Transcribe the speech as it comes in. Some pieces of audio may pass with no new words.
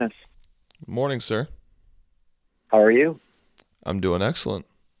Morning, sir. How are you? I'm doing excellent.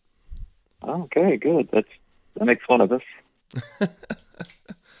 Okay, good. That makes fun of us.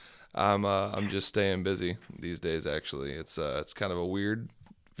 I'm just staying busy these days. Actually, it's kind of a weird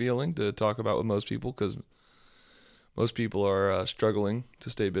feeling to talk about with most people because most people are struggling to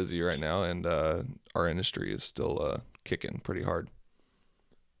stay busy right now, and our industry is still kicking pretty hard.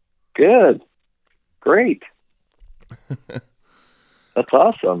 Good. Great. That's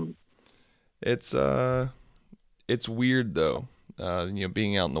awesome. It's it's weird though.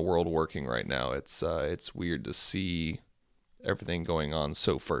 Being out in the world working right now, it's weird to see everything going on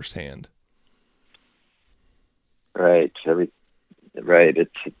so firsthand. Right. Right.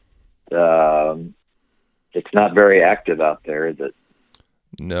 Um it's not very active out there, is it?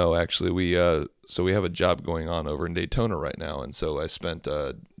 No, actually, we have a job going on over in Daytona right now, and so I spent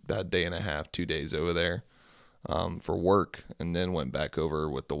about a day and a half, 2 days over there for work, and then went back over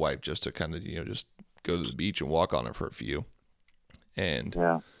with the wife just to kind of just go to the beach and walk on it for a few. And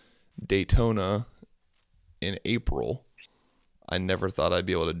Yeah. Daytona in April, I never thought I'd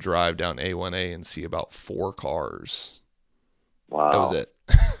be able to drive down A1A and see about four cars. That was Wow. it.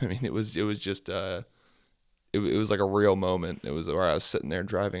 I mean, it was just it was like a real moment. It was where I was sitting there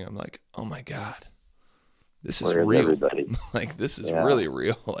driving. I'm like, oh my god, this is Where is real. everybody? Like this is Yeah. really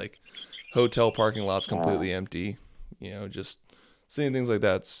real. Like hotel parking lots Yeah. completely empty. Just seeing things like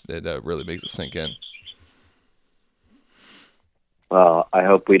that really makes it sink in. Well, I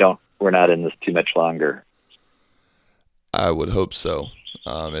hope we're not in this too much longer. I would hope so.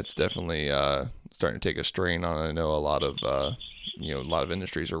 It's definitely starting to take a strain on. I know a lot of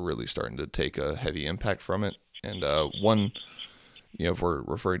industries are really starting to take a heavy impact from it. And one, if we're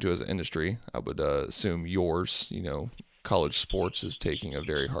referring to as an industry, I would assume yours, college sports is taking a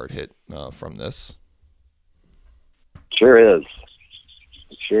very hard hit from this. Sure is.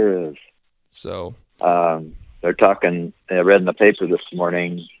 It sure is. So, They're talking, I read in the paper this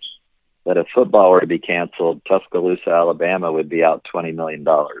morning that if football were to be canceled, Tuscaloosa, Alabama would be out $20 million.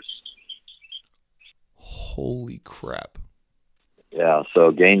 holy crap. Yeah,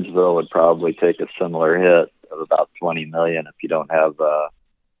 so Gainesville would probably take a similar hit of about 20 million if you don't have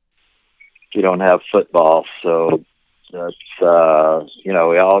football. So that's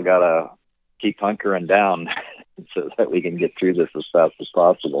we all gotta keep hunkering down so that we can get through this as fast as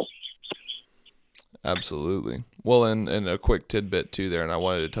possible. Absolutely. Well, and a quick tidbit too there, and I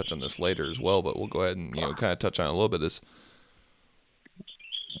wanted to touch on this later as well, but we'll go ahead and kind of touch on it a little bit. Is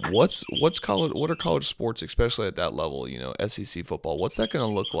what's college? What are college sports, especially at that level? SEC football. What's that going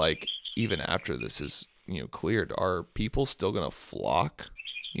to look like even after this is cleared? Are people still going to flock?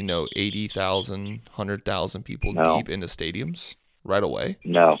 80,000, 100,000 people No, deep into stadiums right away.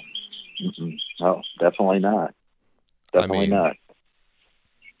 no, no, definitely not. I Definitely mean, not.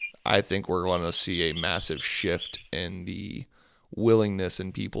 I think we're going to see a massive shift in the willingness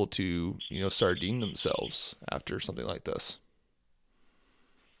in people to, start redeem themselves after something like this.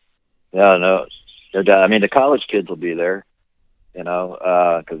 Yeah, no, they're done. I mean, the college kids will be there,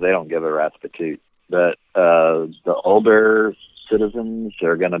 because they don't give a rat's patoot. But the older citizens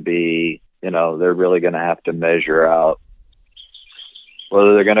are going to be, they're really going to have to measure out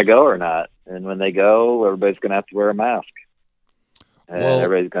whether they're going to go or not. And when they go, everybody's going to have to wear a mask, and Well,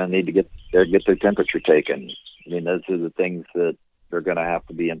 everybody's going to need to get their temperature taken. I mean, those are the things that are going to have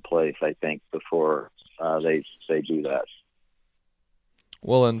to be in place, I think, before they do that.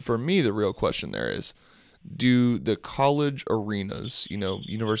 and for me, the real question there is, do the college arenas,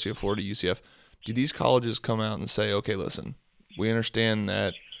 University of Florida, UCF, do these colleges come out and say, okay, listen, we understand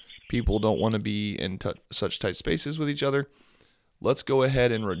that people don't want to be in such tight spaces with each other. Let's go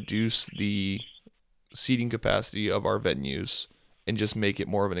ahead and reduce the seating capacity of our venues and just make it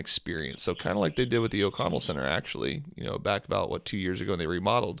more of an experience. So kind of like they did with the O'Connell Center, actually, back about 2 years ago, when they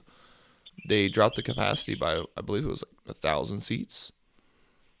remodeled, they dropped the capacity by, I believe it was like 1,000 seats,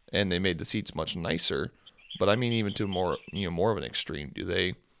 and they made the seats much nicer. But I mean, even to more of an extreme, do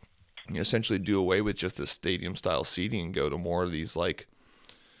they essentially do away with just the stadium style seating and go to more of these like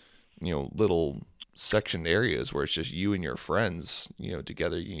little sectioned areas where it's just you and your friends,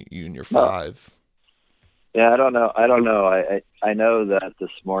 together, you and your No, five. yeah, I don't know. I don't know. I know that this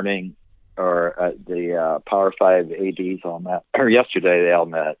morning, or the Power Five ads all met, or yesterday they all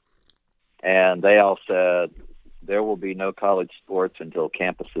met, and they all said there will be no college sports until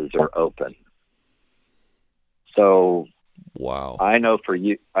campuses are open. So Wow. I know for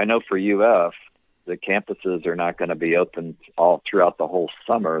UF, the campuses are not going to be open all throughout the whole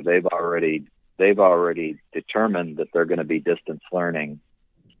summer. They've already determined that they're going to be distance learning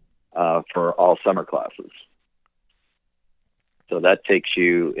for all summer classes. So that takes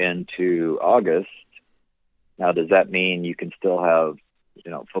you into August. Now, does that mean you can still have,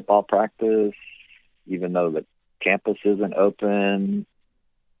 football practice, even though the campus isn't open?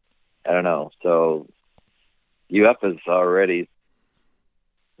 I don't know. So UF has already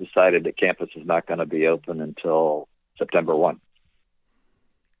decided that campus is not going to be open until September 1.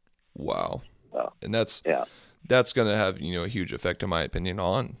 Wow. So, and that's going to have, a huge effect, in my opinion,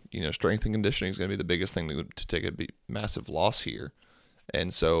 on, strength and conditioning is going to be the biggest thing to take a massive loss here.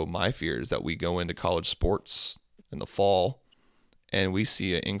 And so my fear is that we go into college sports in the fall and we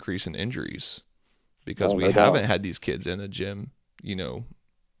see an increase in injuries because we haven't had these kids in the gym,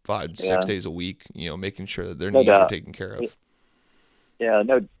 5-6 days a week, making sure that their needs are taken care of. Yeah,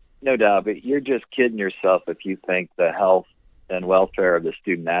 no doubt. But you're just kidding yourself if you think the health and welfare of the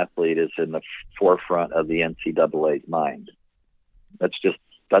student athlete is in the forefront of the NCAA's mind. That's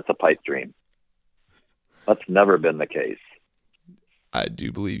a pipe dream. That's never been the case. I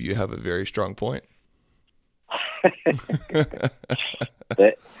do believe you have a very strong point.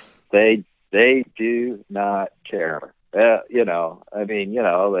 They do not care. They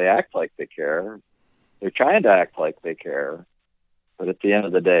act like they care. They're trying to act like they care, but at the end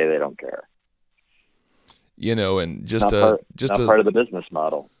of the day, they don't care. And just part of the business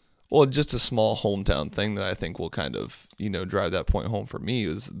model. Well, just a small hometown thing that I think will kind of, drive that point home for me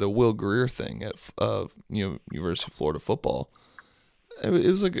is the Will Greer thing at, University of Florida football. It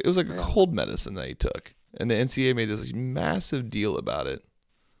was like a cold medicine that he took, and the NCAA made this massive deal about it.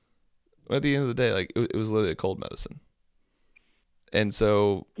 But at the end of the day, it was literally a cold medicine. And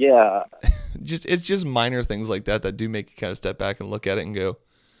so, it's just minor things like that do make you kind of step back and look at it and go,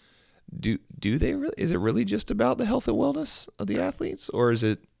 do they really? Is it really just about the health and wellness of the athletes, or is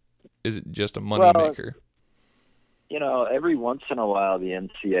it just a money maker? Every once in a while, the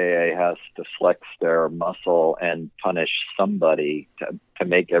NCAA has to flex their muscle and punish somebody to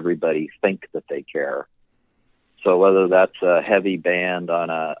make everybody think that they care. So whether that's a heavy ban on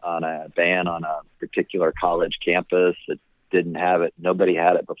a particular college campus that didn't have it, nobody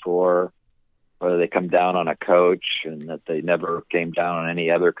had it before, whether they come down on a coach and that they never came down on any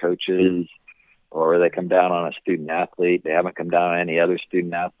other coaches, or they come down on a student athlete, they haven't come down on any other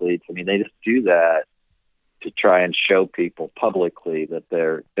student athletes. I mean, they just do that to try and show people publicly that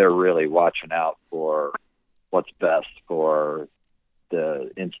they're really watching out for what's best for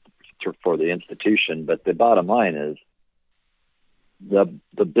the institution. But the bottom line is the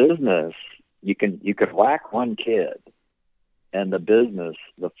business. You can whack one kid, and the business,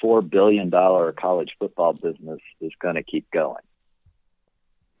 the $4 billion college football business, is going to keep going.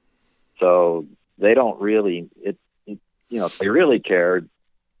 So they don't really. If they really cared,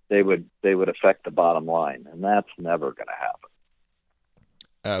 they would affect the bottom line, and that's never going to happen.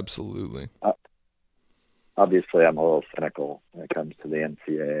 Absolutely. Obviously, I'm a little cynical when it comes to the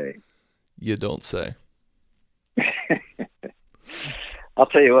NCAA. You don't say. I'll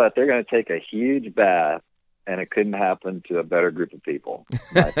tell you what, they're going to take a huge bath, and it couldn't happen to a better group of people, in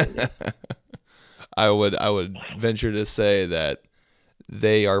my opinion. I would venture to say that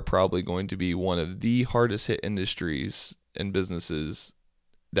they are probably going to be one of the hardest hit industries and businesses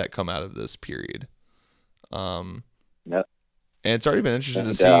that come out of this period. Yep. And it's already been interesting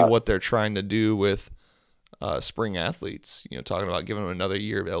to see what they're trying to do with spring athletes, talking about giving them another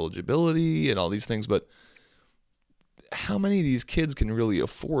year of eligibility and all these things. But how many of these kids can really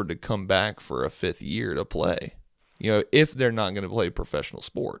afford to come back for a fifth year to play? If they're not going to play professional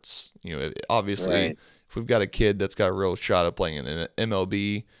sports, obviously, right. If we've got a kid that's got a real shot at playing in an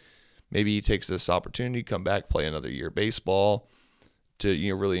MLB, maybe he takes this opportunity, come back, play another year of baseball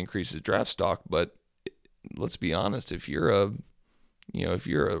to, really increase his draft stock. But let's be honest, if you're a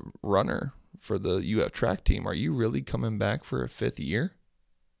runner for the UF track team, are you really coming back for a fifth year?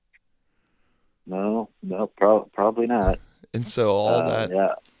 No, probably not. And so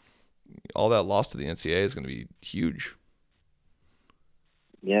all that loss to the NCAA is going to be huge.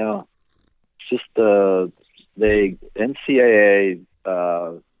 Yeah, it's just the NCAA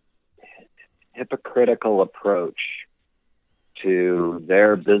hypocritical approach to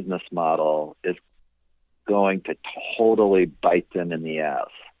their business model is going to totally bite them in the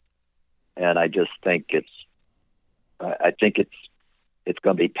ass. And I just think it's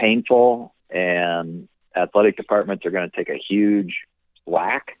going to be painful, and athletic departments are going to take a huge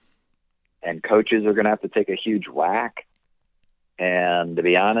whack, and coaches are going to have to take a huge whack. And to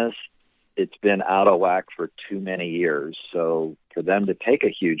be honest, it's been out of whack for too many years. So for them to take a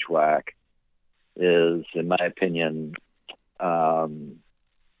huge whack is, in my opinion, they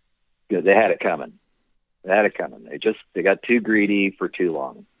had it coming. They got too greedy for too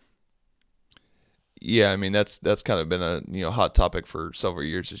long. Yeah, I mean that's kind of been a hot topic for several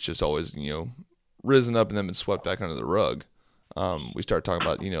years. It's just always risen up and then been swept back under the rug. We start talking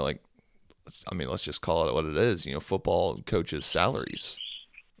about like, I mean, let's just call it what it is. Football coaches' salaries.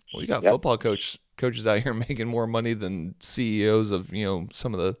 Well, you got Yep. football coaches out here making more money than CEOs of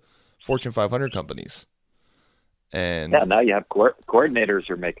some of the Fortune 500 companies. And Yeah, now you have coordinators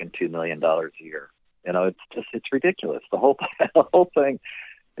are making $2 million a year. It's ridiculous. The whole the whole thing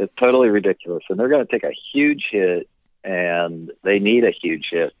is totally ridiculous, and they're going to take a huge hit, and they need a huge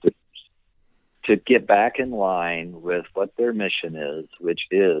hit to get back in line with what their mission is, which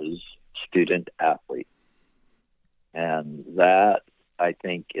is student athlete. And that, I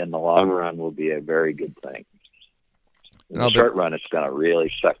think, in the long run, will be a very good thing. In the short run, it's going to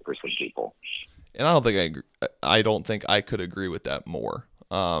really suck for some people. And I don't think I could agree with that more.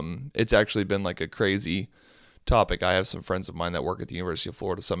 It's actually been like a crazy topic. I have some friends of mine that work at the University of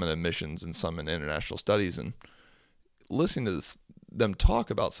Florida, some in admissions and some in international studies, and listening to them talk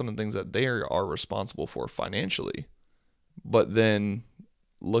about some of the things that they are responsible for financially, but then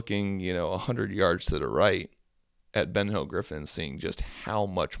looking 100 yards to the right at Ben Hill Griffin, seeing just how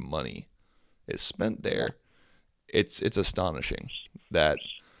much money is spent there, it's astonishing that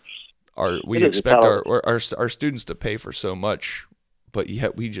we expect our students to pay for so much, but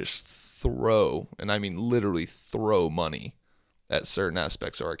yet we just throw, and I mean literally throw, money at certain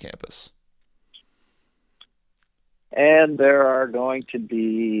aspects of our campus. And there are going to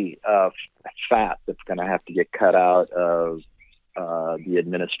be fat that's going to have to get cut out of the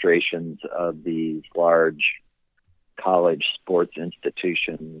administrations of these large college sports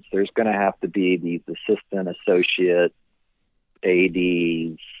institutions. There's going to have to be these assistant, associate,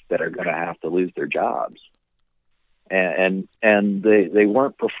 ADs that are going to have to lose their jobs. And they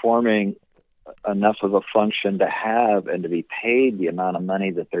weren't performing enough of a function to have and to be paid the amount of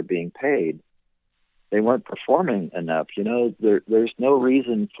money that they're being paid. They weren't performing enough. There's no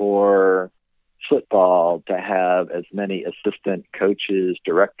reason for football to have as many assistant coaches,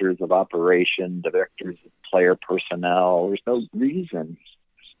 directors of operation, directors of player personnel. There's no reason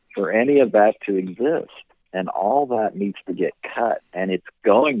for any of that to exist. And all that needs to get cut, and it's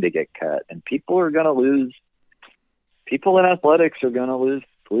going to get cut. And people are going to lose. People in athletics are going to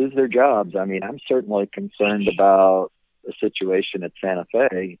lose their jobs. I mean, I'm certainly concerned about the situation at Santa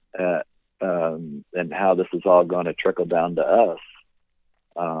Fe and how this is all going to trickle down to us.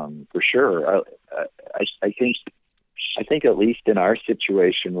 For sure, I think at least in our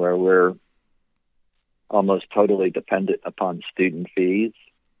situation where we're almost totally dependent upon student fees,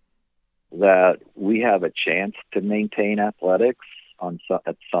 that we have a chance to maintain athletics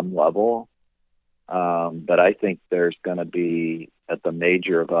at some level. But I think there's going to be, at the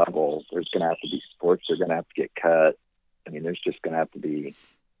major level, there's going to have to be sports that are going to have to get cut. I mean, there's just going to have to be,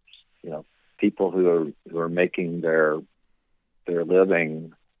 people who are making their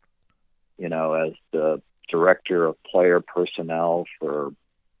living, as the director of player personnel for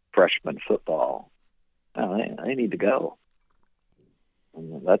freshman football. They need to go.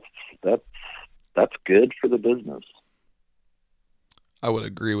 And that's good for the business. I would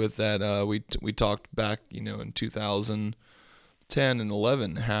agree with that. We talked back, in 2010 and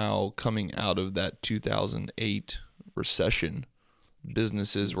 11, how coming out of that 2008 recession,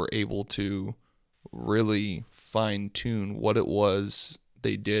 businesses were able to really fine-tune what it was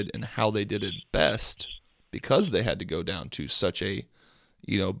they did and how they did it best, because they had to go down to such a,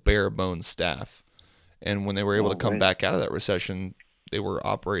 bare bones staff. And when they were able to come back out of that recession, they were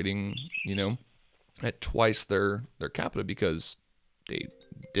operating, at twice their capita, because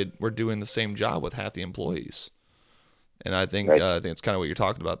we're doing the same job with half the employees. And I think I think it's kind of what you're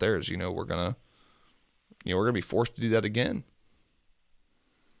talking about there is, we're gonna be forced to do that again.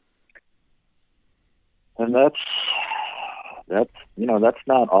 And that's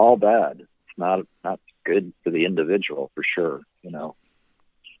not all bad. It's not good for the individual, for sure,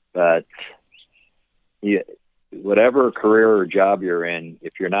 but whatever career or job you're in,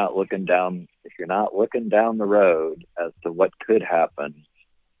 if you're not looking down the road as to what could happen,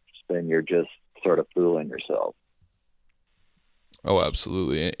 then you're just sort of fooling yourself. Oh,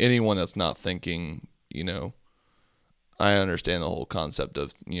 absolutely. Anyone that's not thinking, I understand the whole concept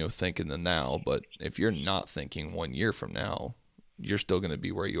of, thinking the now, but if you're not thinking 1 year from now, you're still going to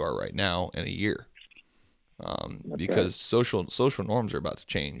be where you are right now in a year. Because social norms are about to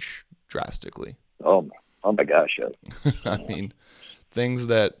change drastically. Oh my gosh. Yes. I mean, things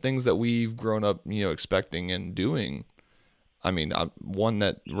that we've grown up, expecting and doing. I mean, one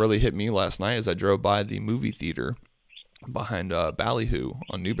that really hit me last night is I drove by the movie theater behind Ballyhoo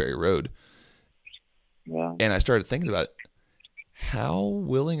on Newberry Road. Yeah. And I started thinking about it. how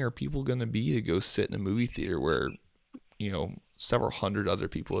willing are people going to be to go sit in a movie theater where, several hundred other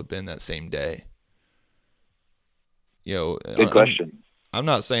people have been that same day? Good question. I'm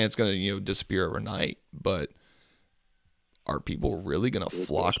not saying it's going to, disappear overnight, but are people really going to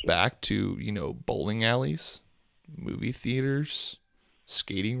flock back to, bowling alleys, movie theaters,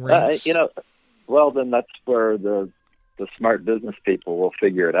 skating rinks? Well, then that's where the smart business people will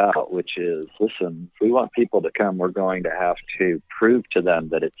figure it out, which is, listen, if we want people to come, we're going to have to prove to them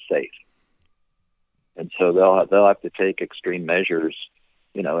that it's safe. And so they'll have to take extreme measures,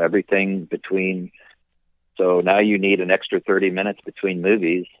 everything between. So now you need an extra 30 minutes between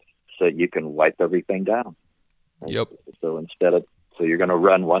movies so you can wipe everything down. Yep. So you're going to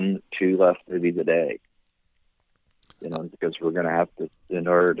run 1-2 less movies a day, because we're going to have to, in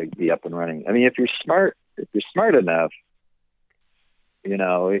order to be up and running. I mean, if you're smart enough,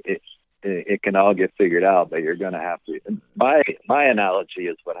 it can all get figured out, but you're going to have to. My analogy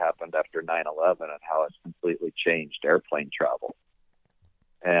is what happened after 9/11 and how it completely changed airplane travel.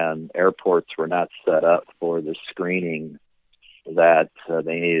 And airports were not set up for the screening that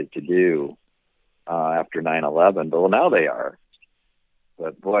they needed to do after 9/11. But now they are.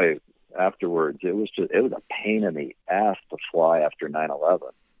 But boy, afterwards, it was a pain in the ass to fly after 9/11.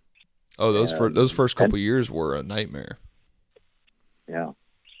 Oh, those first couple of years were a nightmare. Yeah.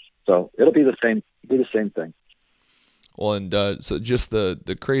 So it'll be the same thing. Well, and so just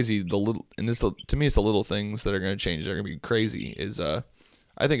the crazy, the little, and this, to me, it's the little things that are going to change. They're going to be crazy.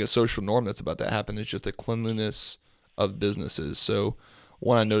 I think a social norm that's about to happen is just the cleanliness of businesses. So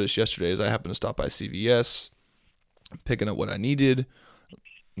one I noticed yesterday is I happened to stop by CVS, picking up what I needed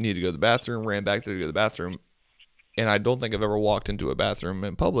to go to the bathroom, ran back there to go to the bathroom, and I don't think I've ever walked into a bathroom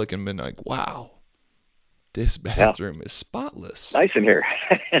in public and been like, wow, this bathroom is spotless. Nice in here.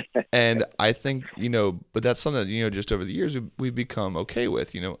 And I think, but that's something that, just over the years we've become okay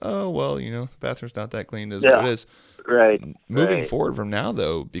with, oh, well, the bathroom's not that clean as what it is. Right. Moving forward from now,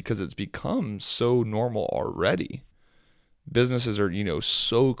 though, because it's become so normal already, businesses are,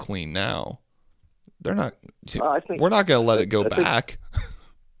 so clean now. They're not, we're not going to let it go back.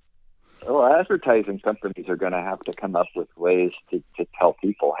 Well, advertising companies are going to have to come up with ways to tell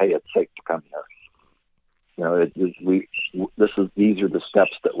people, hey, it's safe to come here. These are the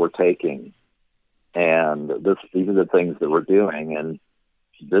steps that we're taking, and these are the things that we're doing, and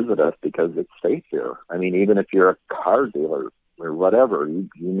visit us because it's safe here. I mean, even if you're a car dealer or whatever, you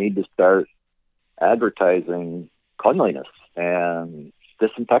need to start advertising cleanliness and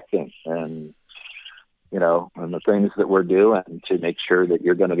disinfecting and and the things that we're doing to make sure that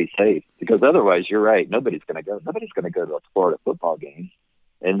you're going to be safe. Because otherwise, you're right, nobody's going to go to a Florida football game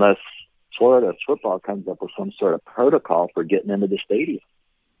unless Florida football comes up with some sort of protocol for getting into the stadium.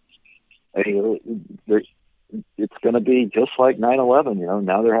 I mean, it's going to be just like 9/11.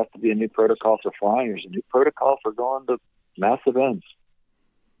 Now there has to be a new protocol for flying. There's a new protocol for going to mass events,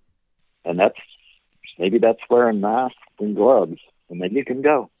 and maybe that's wearing masks and gloves, and then you can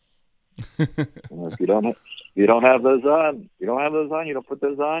go. If you don't have those on, you don't put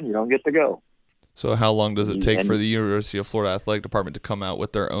those on, you don't get to go. So how long does it take for the University of Florida Athletic Department to come out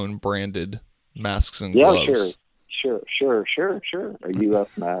with their own branded masks and gloves? Sure. A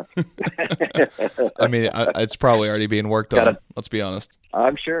U.S. mask. I mean, it's probably already being worked on. Let's be honest.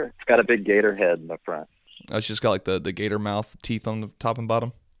 I'm sure it's got a big gator head in the front. It's just got like the gator mouth teeth on the top and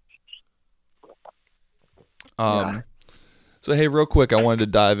bottom. So hey, real quick, I wanted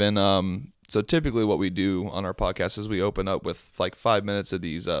to dive in. So typically what we do on our podcast is we open up with like 5 minutes of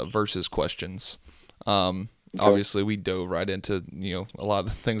these versus questions. Obviously we dove right into, a lot of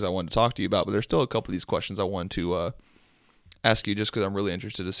the things I wanted to talk to you about, but there's still a couple of these questions I wanted to ask you just because I'm really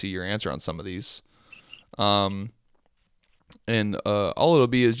interested to see your answer on some of these. And all it'll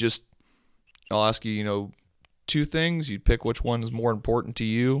be is just, I'll ask you, 2 things. You pick which one is more important to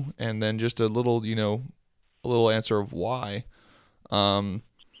you, and then just a little answer of why.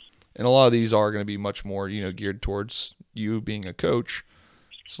 And a lot of these are going to be much more, geared towards you being a coach.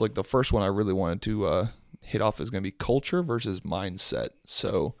 So like the first one I really wanted to hit off is going to be culture versus mindset.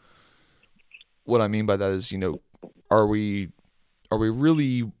 So what I mean by that is, are we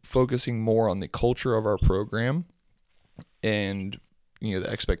really focusing more on the culture of our program and, the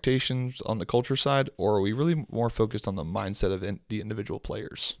expectations on the culture side, or are we really more focused on the mindset of the individual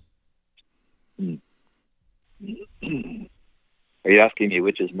players? Are you asking me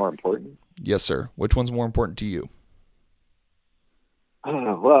which is more important? Yes, sir. Which one's more important to you?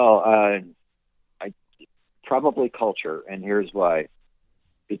 I probably culture, and here's why.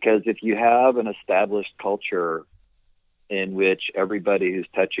 Because if you have an established culture in which everybody who's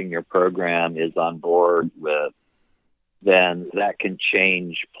touching your program is on board with then that can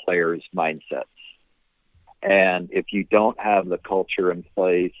change players' mindsets. And if you don't have the culture in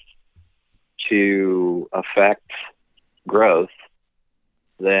place to affect growth,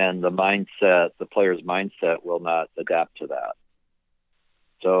 then the player's mindset will not adapt to that.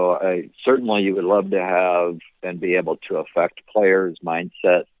 So certainly you would love to have and be able to affect players'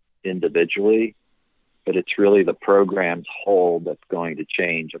 mindset individually, but it's really the program's whole that's going to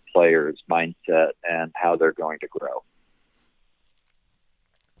change a player's mindset and how they're going to grow.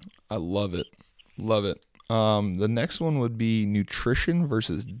 I love it. Love it. The next one would be nutrition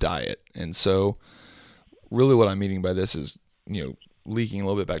versus diet. And so really what I'm meaning by this is, leaking a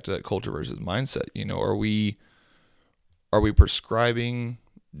little bit back to that culture versus mindset. Are we prescribing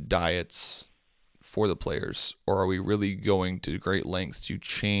diets for the players, or are we really going to great lengths to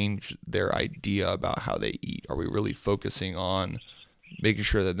change their idea about how they eat? Are we really focusing on making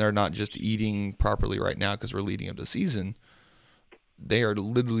sure that they're not just eating properly right now because we're leading up to season? They are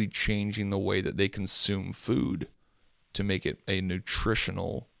literally changing the way that they consume food to make it a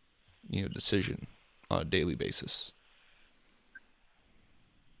nutritional, decision on a daily basis.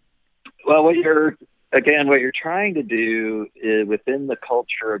 Well, what you're trying to do is, within the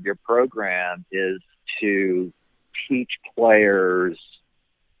culture of your program, is to teach players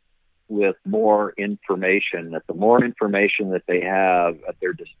with more information, that the more information that they have at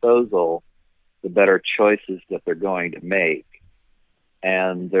their disposal, the better choices that they're going to make.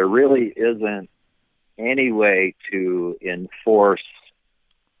 And there really isn't any way to enforce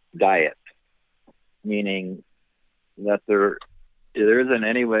diet, meaning that there isn't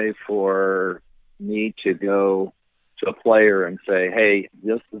any way for me to go to a player and say, hey,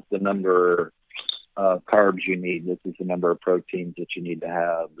 this is the number of carbs you need. This is the number of proteins that you need to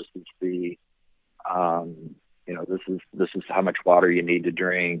have. This is the, this is how much water you need to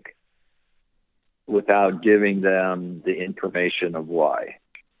drink, without giving them the information of why.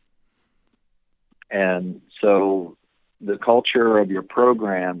 And so the culture of your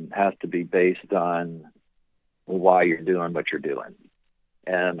program has to be based on why you're doing what you're doing.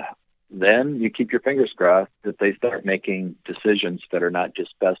 And then you keep your fingers crossed that they start making decisions that are not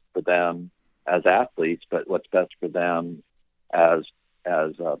just best for them as athletes, but what's best for them as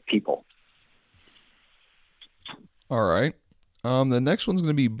people. All right. The next one's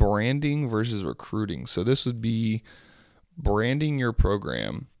going to be branding versus recruiting. So this would be branding your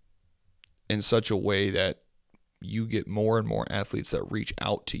program in such a way that you get more and more athletes that reach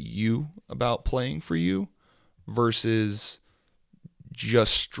out to you about playing for you versus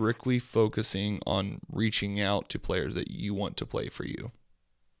just strictly focusing on reaching out to players that you want to play for you.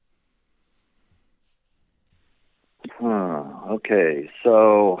 Okay,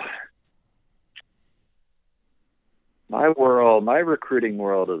 so my recruiting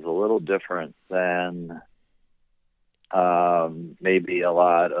world is a little different than maybe a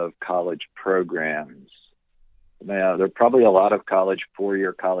lot of college programs. Now, there are probably a lot of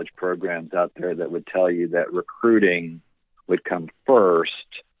four-year college programs out there that would tell you that recruiting would come first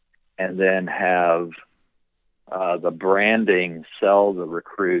and then have the branding sell the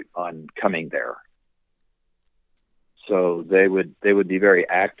recruit on coming there. So they would be very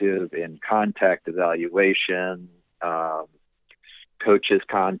active in contact evaluation, coaches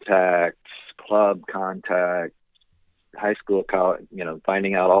contacts, club contacts, high school, college,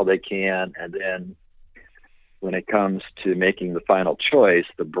 finding out all they can. And then when it comes to making the final choice,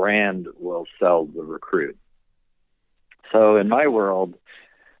 the brand will sell the recruit. So in my world,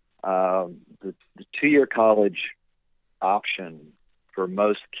 the two-year college option for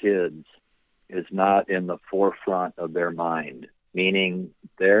most kids is not in the forefront of their mind, meaning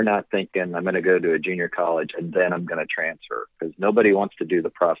they're not thinking, I'm going to go to a junior college and then I'm going to transfer, because nobody wants to do the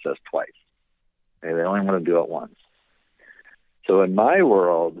process twice. They only want to do it once. So in my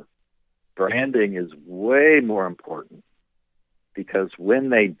world, branding is way more important, because when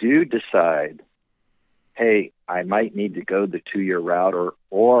they do decide, hey, I might need to go the two-year route,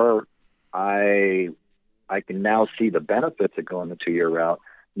 or I can now see the benefits of going the two-year route,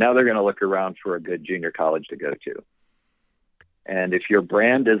 now they're going to look around for a good junior college to go to. And if your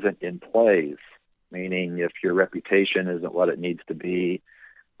brand isn't in place, meaning if your reputation isn't what it needs to be,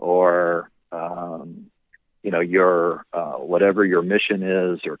 or your whatever your mission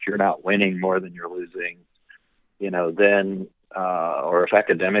is, or if you're not winning more than you're losing, then or if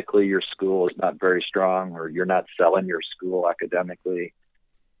academically your school is not very strong, or you're not selling your school academically,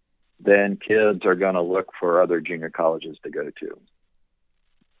 then kids are going to look for other junior colleges to go to.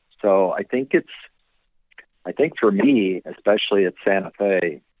 So I think for me, especially at Santa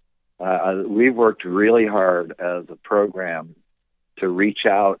Fe, we've worked really hard as a program to reach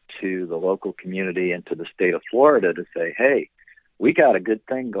out to the local community and to the state of Florida to say, hey, we got a good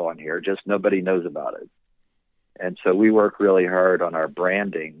thing going here, just nobody knows about it. And so we work really hard on our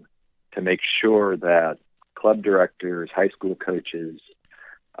branding to make sure that club directors, high school coaches,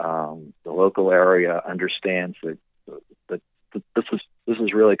 the local area understands that this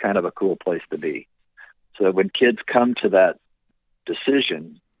is really kind of a cool place to be. So when kids come to that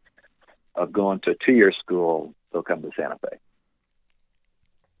decision of going to a 2-year school, they'll come to Santa Fe.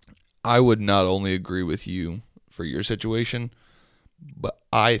 I would not only agree with you for your situation, but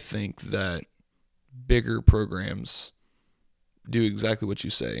I think that bigger programs do exactly what you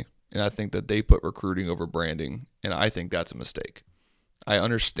say. And I think that they put recruiting over branding, and I think that's a mistake. I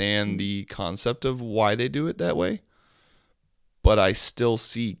understand the concept of why they do it that way, but I still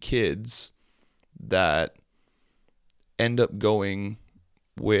see kids that end up going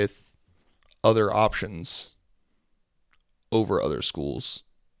with other options over other schools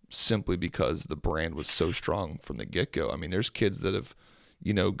simply because the brand was so strong from the get-go. I mean, there's kids that have,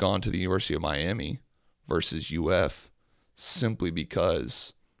 gone to the University of Miami versus UF simply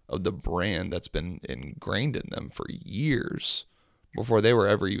because of the brand that's been ingrained in them for years before they were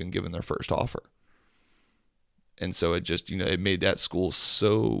ever even given their first offer. And so it just, it made that school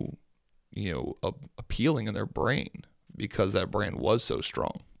so, appealing in their brain because that brand was so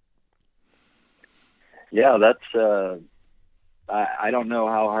strong. Yeah, that's, I don't know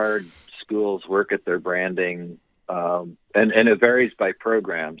how hard schools work at their branding. And it varies by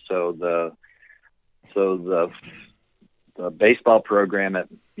program. So the baseball program at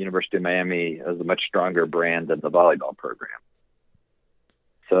University of Miami has a much stronger brand than the volleyball program.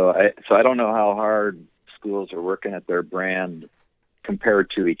 So I don't know how hard schools are working at their brand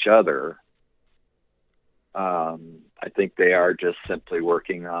compared to each other. I think they are just simply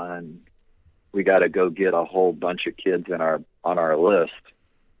working on, we got to go get a whole bunch of kids on our list,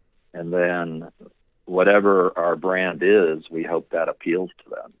 and then whatever our brand is, we hope that appeals to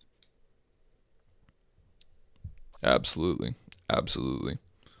them. Absolutely.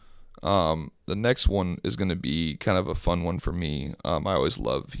 The next one is going to be kind of a fun one for me. I always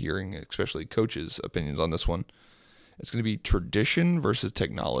love hearing, especially coaches' opinions on this one. It's going to be tradition versus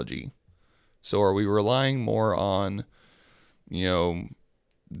technology. So are we relying more on,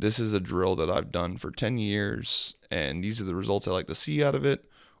 this is a drill that I've done for 10 years and these are the results I like to see out of it?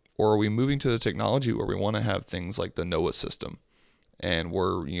 Or are we moving to the technology where we want to have things like the NOAA system and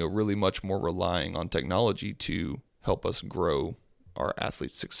we're, really much more relying on technology to help us grow our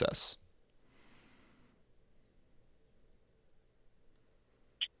athletes' success?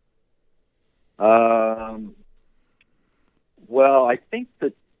 Well, I think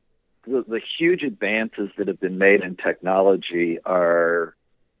that the huge advances that have been made in technology are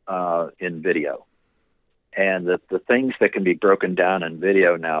in video, and the things that can be broken down in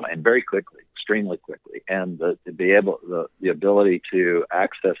video now, and very quickly, extremely quickly, and the ability to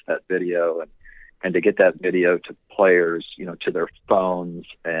access that video and to get that video to players, to their phones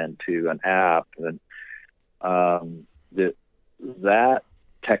and to an app, and that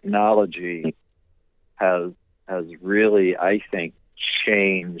technology has really, I think,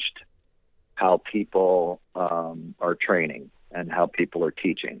 changed how people are training and how people are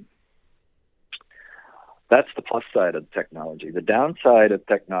teaching. That's the plus side of technology. The downside of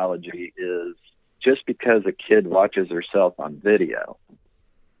technology is just because a kid watches herself on video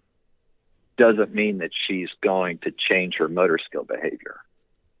doesn't mean that she's going to change her motor skill behavior.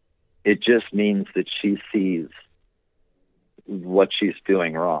 It just means that she sees what she's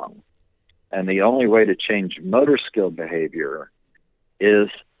doing wrong. And the only way to change motor skill behavior is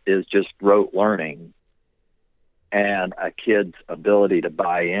just rote learning and a kid's ability to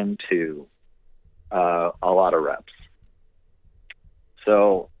buy into a lot of reps.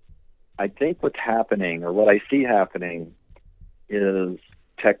 So I think what's happening, or what I see happening, is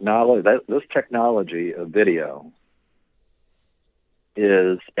this technology of video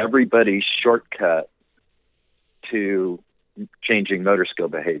is everybody's shortcut to changing motor skill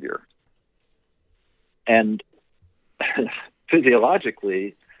behavior. And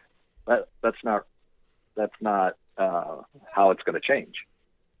physiologically, that's not how it's going to change.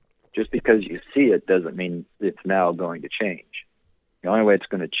 Just because you see it doesn't mean it's now going to change. The only way it's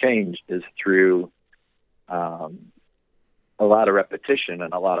going to change is through a lot of repetition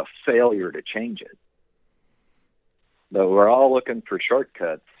and a lot of failure to change it. But we're all looking for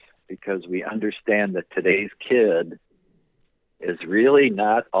shortcuts because we understand that today's kid is really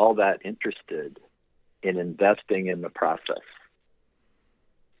not all that interested in investing in the process.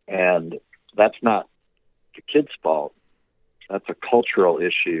 And that's not the kid's fault. That's a cultural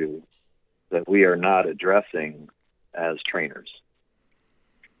issue that we are not addressing as trainers.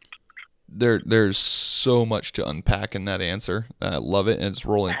 There's so much to unpack in that answer. I love it, and it's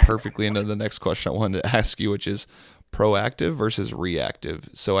rolling perfectly into the next question I wanted to ask you, which is proactive versus reactive.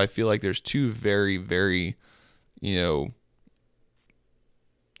 So I feel like there's two very, very,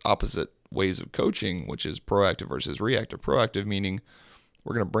 opposite ways of coaching, which is proactive versus reactive. Proactive meaning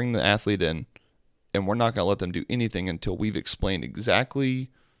we're going to bring the athlete in, and we're not going to let them do anything until we've explained exactly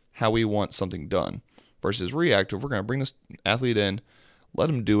how we want something done. Versus reactive, we're going to bring this athlete in, let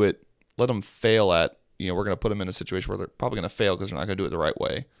them do it, let them fail at, we're going to put them in a situation where they're probably going to fail because they're not going to do it the right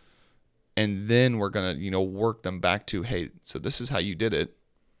way. And then we're going to, work them back to, hey, so this is how you did it,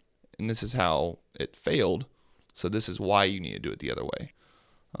 and this is how it failed, so this is why you need to do it the other way.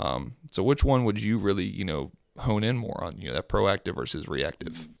 So which one would you really, hone in more on, that proactive versus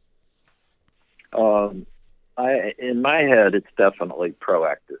reactive? In my head, it's definitely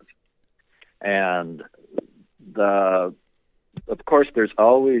proactive. And of course, there's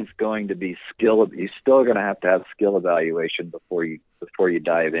always going to be skill. You're still going to have skill evaluation before you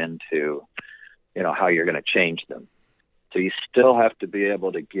dive into, how you're going to change them. So you still have to be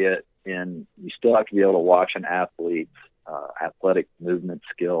able to get in. You still have to be able to watch an athlete's athletic movement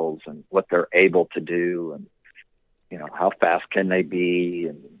skills and what they're able to do, and how fast can they be,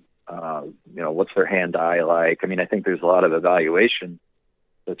 and what's their hand-eye like. I mean, I think there's a lot of evaluation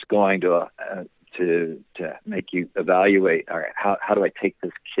that's going to make you evaluate, all right, how do I take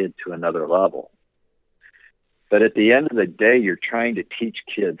this kid to another level? But at the end of the day, you're trying to teach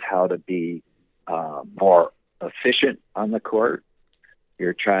kids how to be more efficient on the court.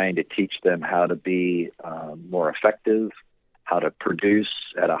 You're trying to teach them how to be more effective, how to produce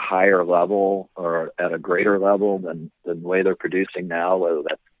at a higher level or at a greater level than the way they're producing now, whether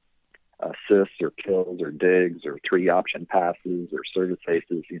that's assists or kills or digs or 3-option passes or service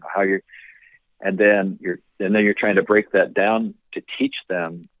aces, and then you're trying to break that down to teach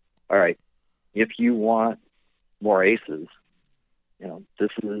them, all right, if you want more aces,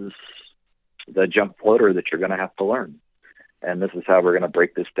 this is the jump floater that you're going to have to learn. And this is how we're going to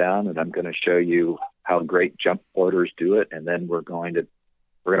break this down, and I'm going to show you how great jump floaters do it, and then we're going to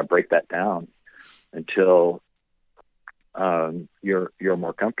break that down until you're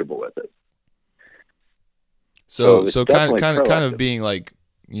more comfortable with it. So kind of being like,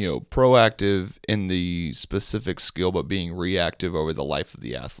 proactive in the specific skill, but being reactive over the life of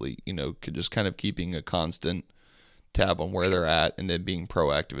the athlete. Just kind of keeping a constant tab on where they're at, and then being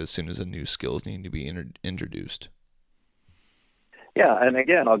proactive as soon as a new skills need to be introduced. Yeah, and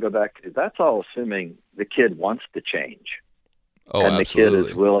again, I'll go back to that's all assuming the kid wants to change. Oh, and absolutely. The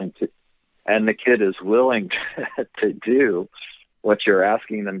kid is willing to do what you're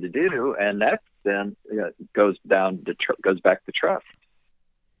asking them to do, and that then goes back to trust.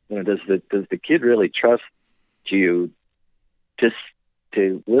 Does the kid really trust you just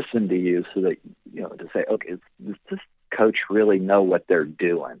to listen to you, so that to say, okay, does this coach really know what they're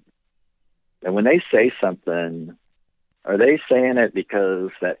doing? And when they say something, are they saying it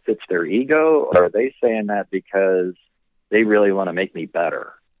because that fits their ego, or are they saying that because they really want to make me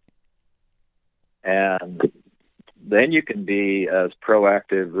better? And then you can be as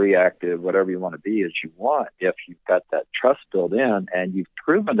proactive, reactive, whatever you want to be as you want, if you've got that trust built in and you've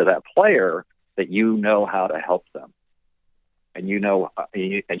proven to that player that you know how to help them, and you know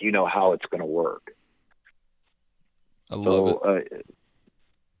how it's going to work. I love it.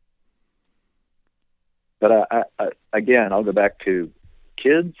 But again, I'll go back to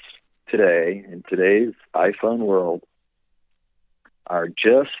kids today, in today's iPhone world, are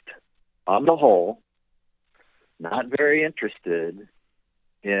just, on the whole, not very interested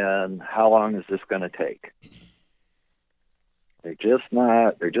in how long is this going to take. They're just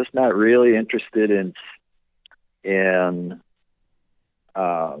not really interested in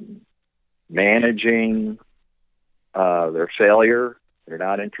managing their failure. They're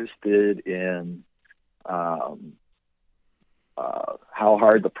not interested in how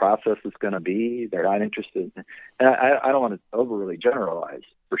hard the process is going to be. They're not interested. And I don't want to overly generalize,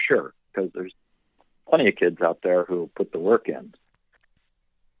 for sure, because there's plenty of kids out there who put the work in.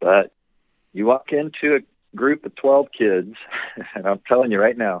 But you walk into a group of 12 kids, and I'm telling you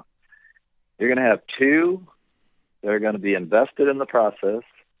right now, you're going to have 2 that are going to be invested in the process.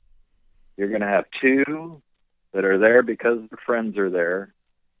 You're going to have 2 that are there because their friends are there.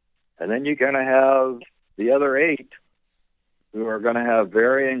 And then you're going to have the other 8 who are going to have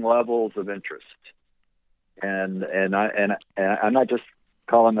varying levels of interest. And I'm not just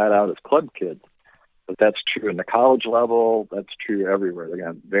calling that out as club kids, but that's true in the college level. That's true everywhere. They're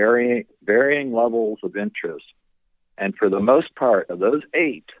going to have varying levels of interest. And for the most part of those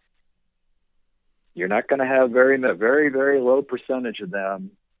 8, you're not going to have very, very low percentage of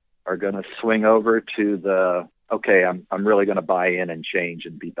them are going to swing over to the, okay, I'm really going to buy in and change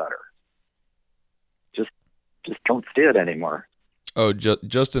and be better. Just don't see it anymore. Oh,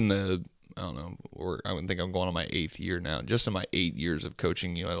 just in the, I don't know, or I would think I'm going on my 8th year now. Just in my 8 years of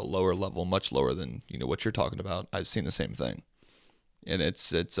coaching, at a lower level, much lower than what you're talking about, I've seen the same thing, and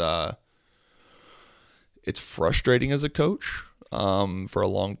it's frustrating as a coach for a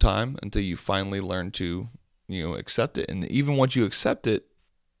long time until you finally learn to accept it, and even once you accept it,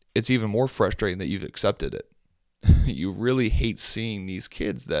 it's even more frustrating that you've accepted it. You really hate seeing these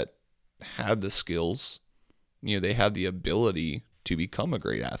kids that have the skills, they have the ability to become a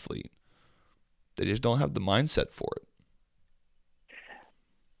great athlete. They just don't have the mindset for it.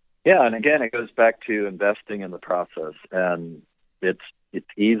 Yeah, and again, it goes back to investing in the process, and it's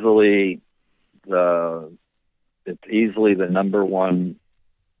easily the number one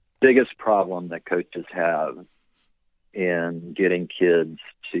biggest problem that coaches have in getting kids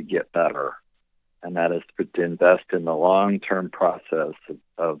to get better, and that is to invest in the long-term process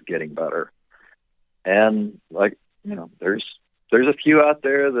of getting better. And there's a few out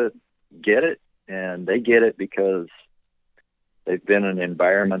there that get it, and they get it because they've been in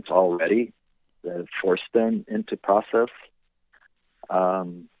environments already that have forced them into process.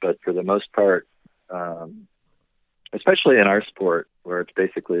 But for the most part, especially in our sport, where it's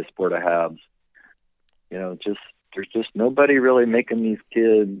basically a sport of halves, there's just nobody really making these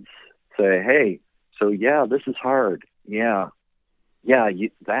kids say, hey, so yeah, this is hard. Yeah,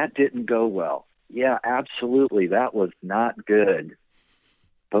 that didn't go well. Yeah, absolutely, that was not good.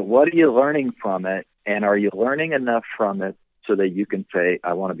 But what are you learning from it? And are you learning enough from it so that you can say,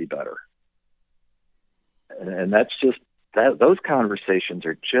 I want to be better? And that's just, those conversations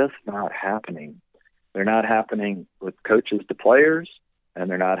are just not happening. They're not happening with coaches to players, and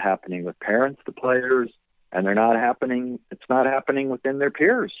they're not happening with parents to players, and it's not happening within their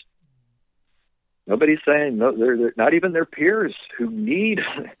peers. Nobody's saying, no, they're not even their peers who need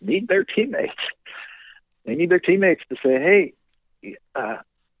their teammates. They need their teammates to say, hey,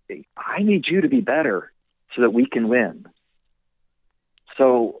 I need you to be better so that we can win.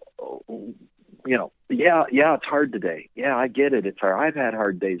 So, yeah, it's hard today. Yeah, I get it. It's hard. I've had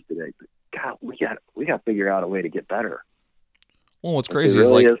hard days today, but God, we got to figure out a way to get better. Well, what's crazy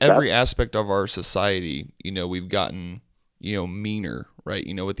is every aspect of our society, we've gotten, meaner, right?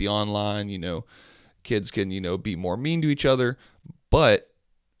 With the online, kids can, be more mean to each other. But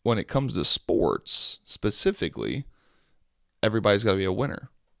when it comes to sports specifically, everybody's got to be a winner.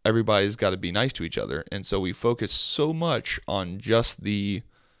 Everybody's got to be nice to each other. And so we focus so much on just the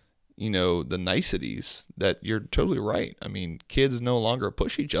niceties that you're totally right. I mean, kids no longer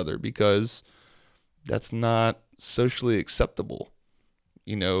push each other because that's not socially acceptable.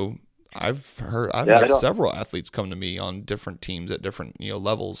 I've had several athletes come to me on different teams at different,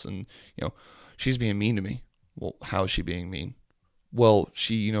 levels, and, she's being mean to me. Well, how is she being mean? Well,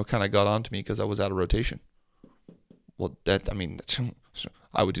 she, kind of got on to me because I was out of rotation. Well,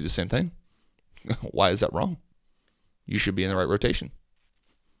 I would do the same thing. Why is that wrong? You should be in the right rotation.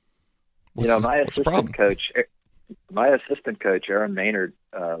 My assistant coach, Aaron Maynard,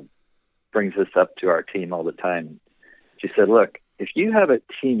 brings this up to our team all the time. She said, look, if you have a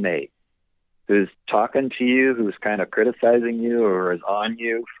teammate who's talking to you, who's kind of criticizing you or is on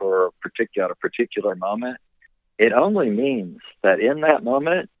you for a particular moment, it only means that in that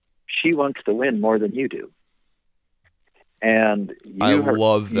moment, she wants to win more than you do. And I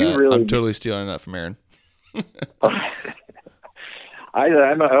love that. I'm totally stealing that from Aaron. I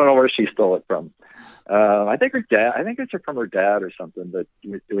don't know where she stole it from. I think her dad. I think it's from her dad or something. But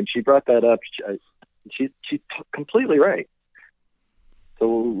when she brought that up, she's completely right.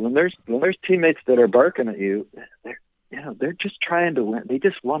 So when there's teammates that are barking at you, they're just trying to win. They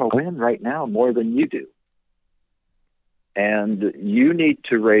just want to win right now more than you do. And you need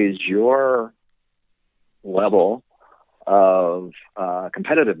to raise your level of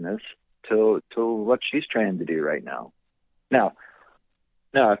competitiveness to what she's trying to do right now. Now,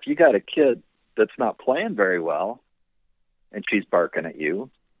 if you got a kid that's not playing very well and she's barking at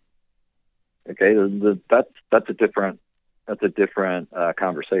you, okay, that's a different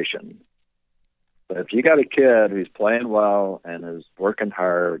conversation. But if you got a kid who's playing well and is working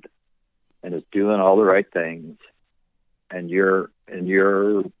hard and is doing all the right things, and you're in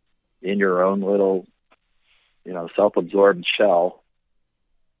your own little, self-absorbed shell,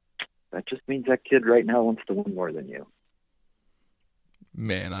 that just means that kid right now wants to win more than you.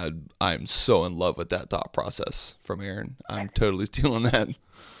 Man, I'm so in love with that thought process from Aaron. I'm totally stealing that.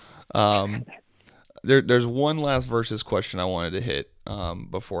 There's one last versus question I wanted to hit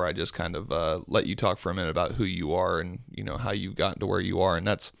before I just kind of let you talk for a minute about who you are and how you've gotten to where you are, and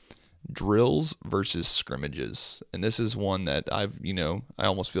that's drills versus scrimmages. And this is one that I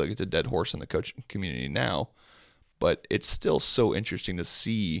almost feel like it's a dead horse in the coaching community now, but it's still so interesting to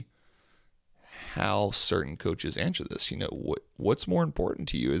see how certain coaches answer this. What's more important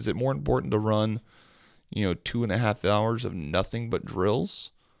to you? Is it more important to run 2.5 hours of nothing but drills?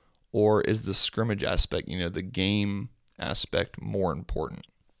 Or is the scrimmage aspect, the game aspect, more important?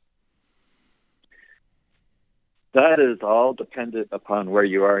 That is all dependent upon where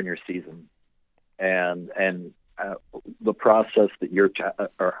you are in your season, and the process that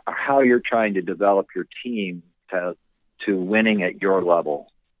or how you're trying to develop your team to winning at your level.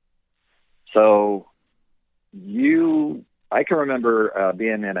 So I can remember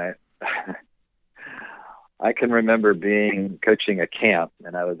being in a. I can remember coaching a camp,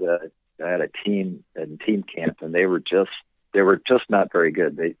 and I had a team in team camp, and they were just not very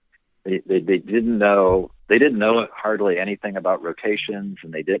good. They didn't know hardly anything about rotations,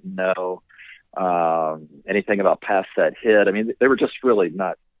 and they didn't know anything about pass set hit. I mean, they were just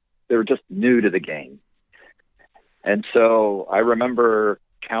new to the game. And so I remember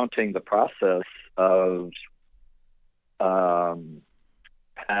counting the process of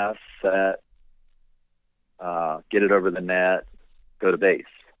pass set, get it over the net, go to base.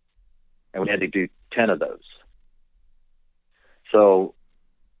 And we had to do 10 of those. So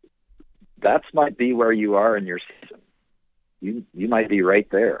that might be where you are in your season. You might be right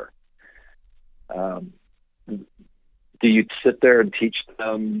there. Do you sit there and teach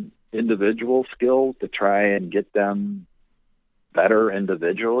them individual skills to try and get them better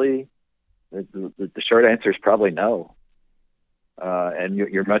individually? The short answer is probably no. And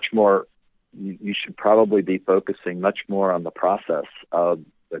you're much more, you should probably be focusing much more on the process of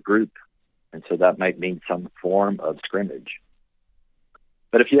the group. And so that might mean some form of scrimmage.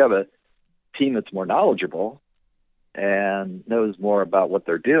 But if you have a team that's more knowledgeable and knows more about what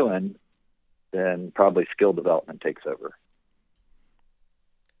they're doing, then probably skill development takes over.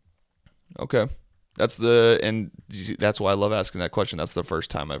 Okay. That's why I love asking that question. That's the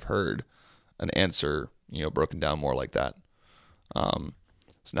first time I've heard an answer, broken down more like that. So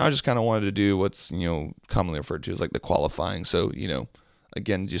now I just kind of wanted to do what's, commonly referred to as like the qualifying. So,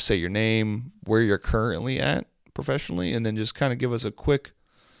 again, just say your name, where you're currently at professionally, and then just kind of give us a quick,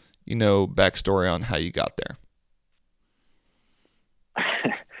 backstory on how you got there.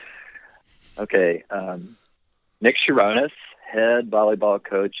 Okay. Nick Cheronis, head volleyball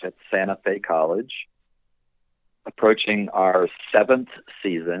coach at Santa Fe College. Approaching our 7th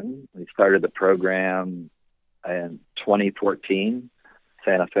season. We started the program in 2014.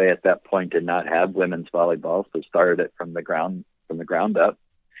 Santa Fe at that point did not have women's volleyball, so started it from the ground up.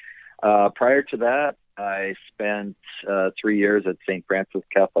 Prior to that, I spent 3 years at St. Francis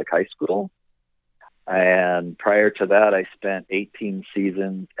Catholic High School. And prior to that, I spent 18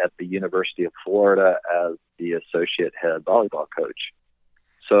 seasons at the University of Florida as the associate head volleyball coach.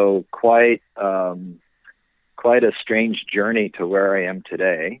 So quite a strange journey to where I am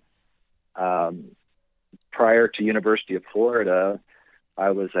today. Prior to University of Florida, I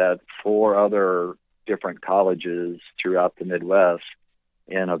was at 4 other different colleges throughout the Midwest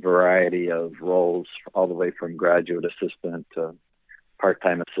in a variety of roles, all the way from graduate assistant to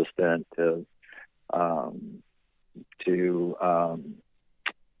part-time assistant to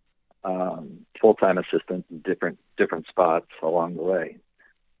full-time assistant in different spots along the way.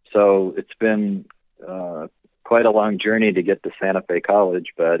 So it's been quite a long journey to get to Santa Fe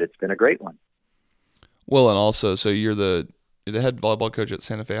College, but it's been a great one. Well, and also, so you're the head volleyball coach at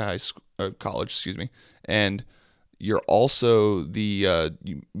Santa Fe College, and you're also the.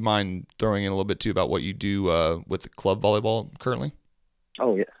 You mind throwing in a little bit too about what you do with the club volleyball currently?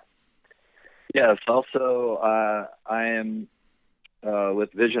 Oh yeah. Yes. Also, I am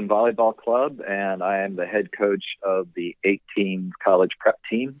with Vision Volleyball Club, and I am the head coach of the 18 college prep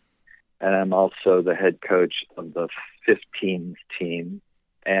team, and I'm also the head coach of the 15 team.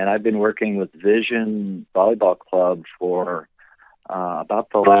 And I've been working with Vision Volleyball Club for about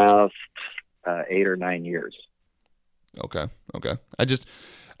the last 8 or 9 years. Okay. I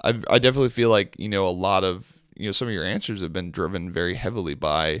definitely feel like, a lot of, some of your answers have been driven very heavily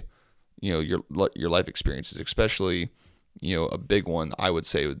by, your life experiences, especially, a big one I would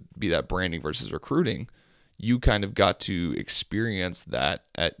say would be that branding versus recruiting. You kind of got to experience that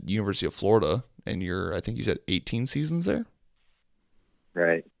at University of Florida, and I think you said 18 seasons there.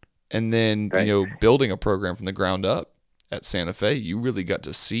 Right. And then, building a program from the ground up at Santa Fe, you really got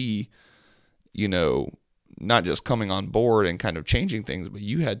to see, not just coming on board and kind of changing things, but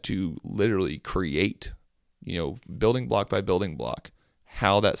you had to literally create, building block by building block,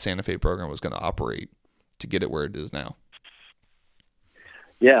 how that Santa Fe program was going to operate to get it where it is now.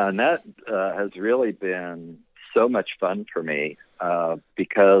 Yeah, and that has really been so much fun for me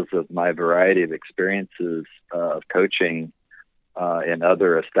because of my variety of experiences of coaching in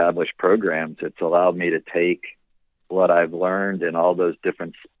other established programs. It's allowed me to take what I've learned in all those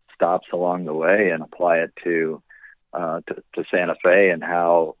different stops along the way and apply it to Santa Fe and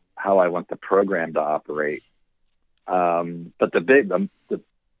how I want the program to operate. But the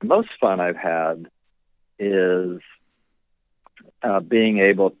most fun I've had is being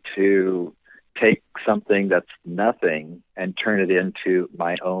able to take something that's nothing and turn it into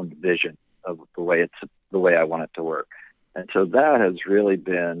my own vision of the way I want it to work. And so that has really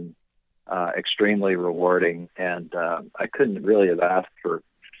been extremely rewarding, and I couldn't really have asked for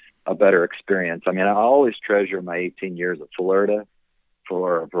a better experience. I mean, I always treasure my 18 years at Florida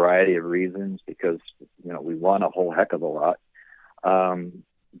for a variety of reasons because, we won a whole heck of a lot.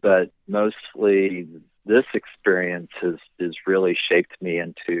 But mostly this experience has really shaped me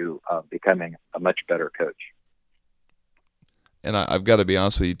into becoming a much better coach. And I've got to be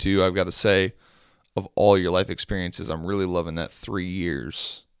honest with you too. I've got to say, of all your life experiences, I'm really loving that 3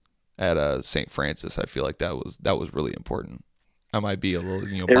 years at St. Francis. I feel like that was really important. I might be a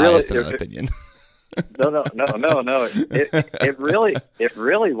little biased in that opinion. No. It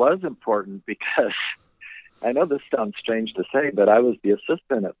really was important because I know this sounds strange to say, but I was the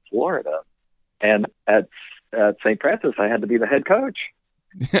assistant at Florida, and at St. Francis I had to be the head coach.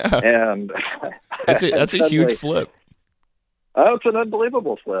 Yeah, and that's a huge flip. Oh, it's an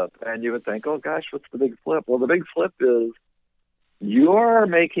unbelievable flip. And you would think, oh gosh, what's the big flip? Well, the big flip is you're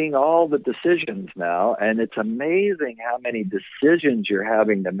making all the decisions now, and it's amazing how many decisions you're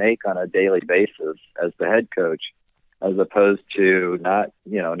having to make on a daily basis as the head coach, as opposed to not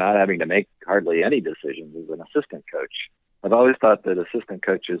having to make hardly any decisions as an assistant coach. I've always thought that assistant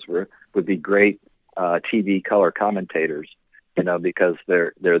coaches would be great TV color commentators, because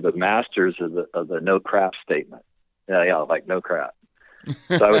they're the masters of the no crap statement. Yeah, like no crap.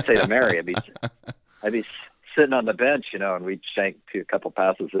 So I would say to Mary, I'd be sitting on the bench, and we'd shank a couple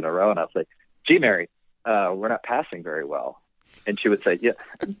passes in a row, and I'd say, "Gee, Mary, we're not passing very well," and she would say, "Yeah,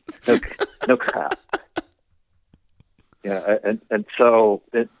 no crap." Yeah, and so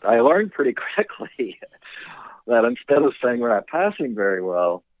I learned pretty quickly that instead of saying we're not passing very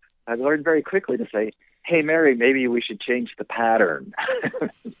well, I learned very quickly to say, "Hey, Mary, maybe we should change the pattern.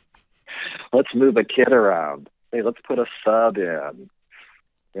 Let's move a kid around. Hey, let's put a sub in."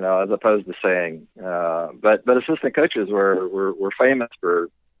 As opposed to saying, but assistant coaches were famous for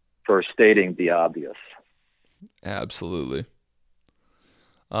stating the obvious. Absolutely.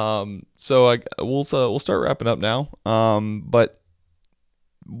 So we'll start wrapping up now. But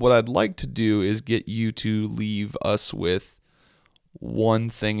what I'd like to do is get you to leave us with one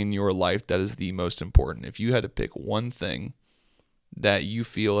thing in your life that is the most important. If you had to pick one thing that you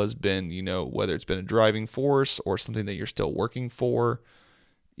feel has been, whether it's been a driving force or something that you're still working for,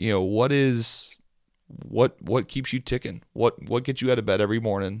 what keeps you ticking? What gets you out of bed every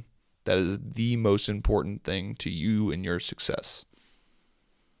morning that is the most important thing to you and your success?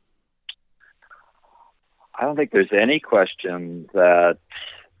 I don't think there's any question that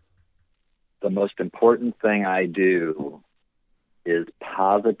the most important thing I do is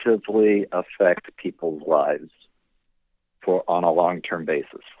positively affect people's lives on a long-term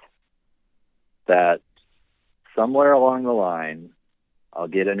basis. That somewhere along the line, I'll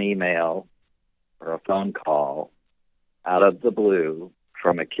get an email or a phone call out of the blue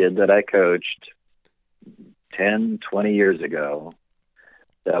from a kid that I coached 10, 20 years ago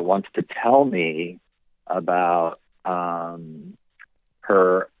that wants to tell me about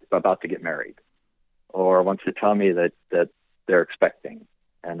her about to get married, or wants to tell me that they're expecting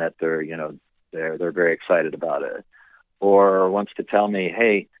and that they're very excited about it, or wants to tell me,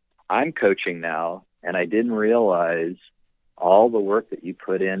 hey, I'm coaching now and I didn't realize all the work that you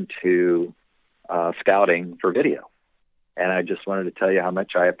put into scouting for video, and I just wanted to tell you how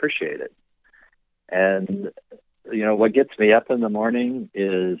much I appreciate it. And what gets me up in the morning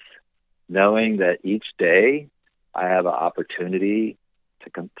is knowing that each day I have an opportunity to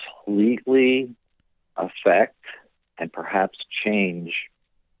completely affect and perhaps change,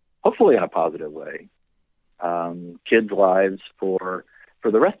 hopefully in a positive way, kids' lives for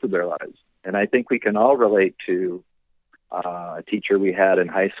the rest of their lives. And I think we can all relate to a teacher we had in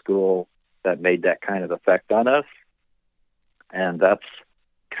high school that made that kind of effect on us. And that's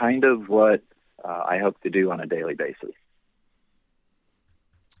kind of what I hope to do on a daily basis.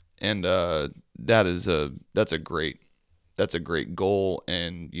 And that's a great goal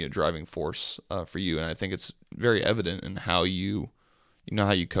and driving force for you. And I think it's very evident in how how you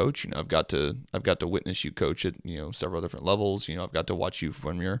coach. I've got to witness you coach at several different levels. I've got to watch you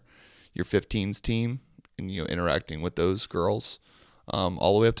from your 15s team and interacting with those girls,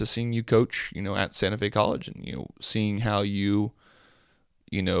 all the way up to seeing you coach at Santa Fe College, and seeing how you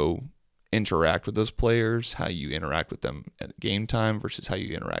interact with those players, how you interact with them at game time versus how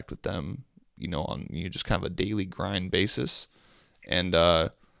you interact with them on just kind of a daily grind basis. And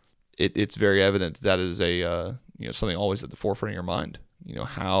it's very evident that is a something always at the forefront of your mind.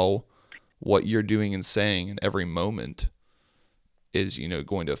 How what you're doing and saying in every moment is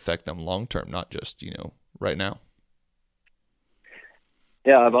going to affect them long term, not just right now.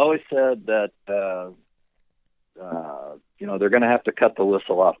 Yeah, I've always said that they're going to have to cut the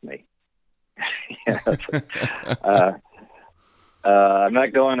whistle off me. I'm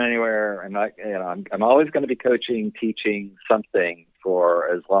not going anywhere. I'm not. I'm always going to be coaching, teaching something for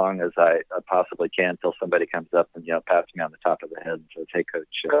as long as I possibly can, until somebody comes up and pats me on the top of the head and says, "Hey,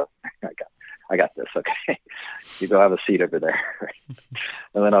 coach, I got this. Okay, you go have a seat over there."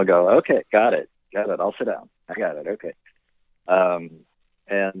 And then I'll go, "Okay, got it. I'll sit down. I got it. Okay."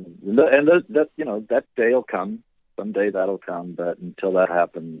 That day will come. Someday that'll come. But until that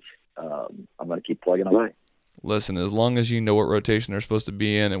happens, I'm going to keep plugging away. Listen, as long as you know what rotation they're supposed to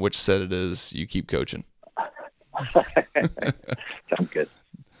be in and which set it is, you keep coaching. Sounds good.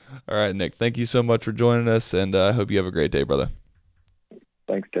 All right, Nick, thank you so much for joining us, and I hope you have a great day, brother.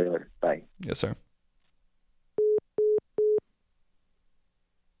 Thanks, Taylor. Bye. Yes, sir.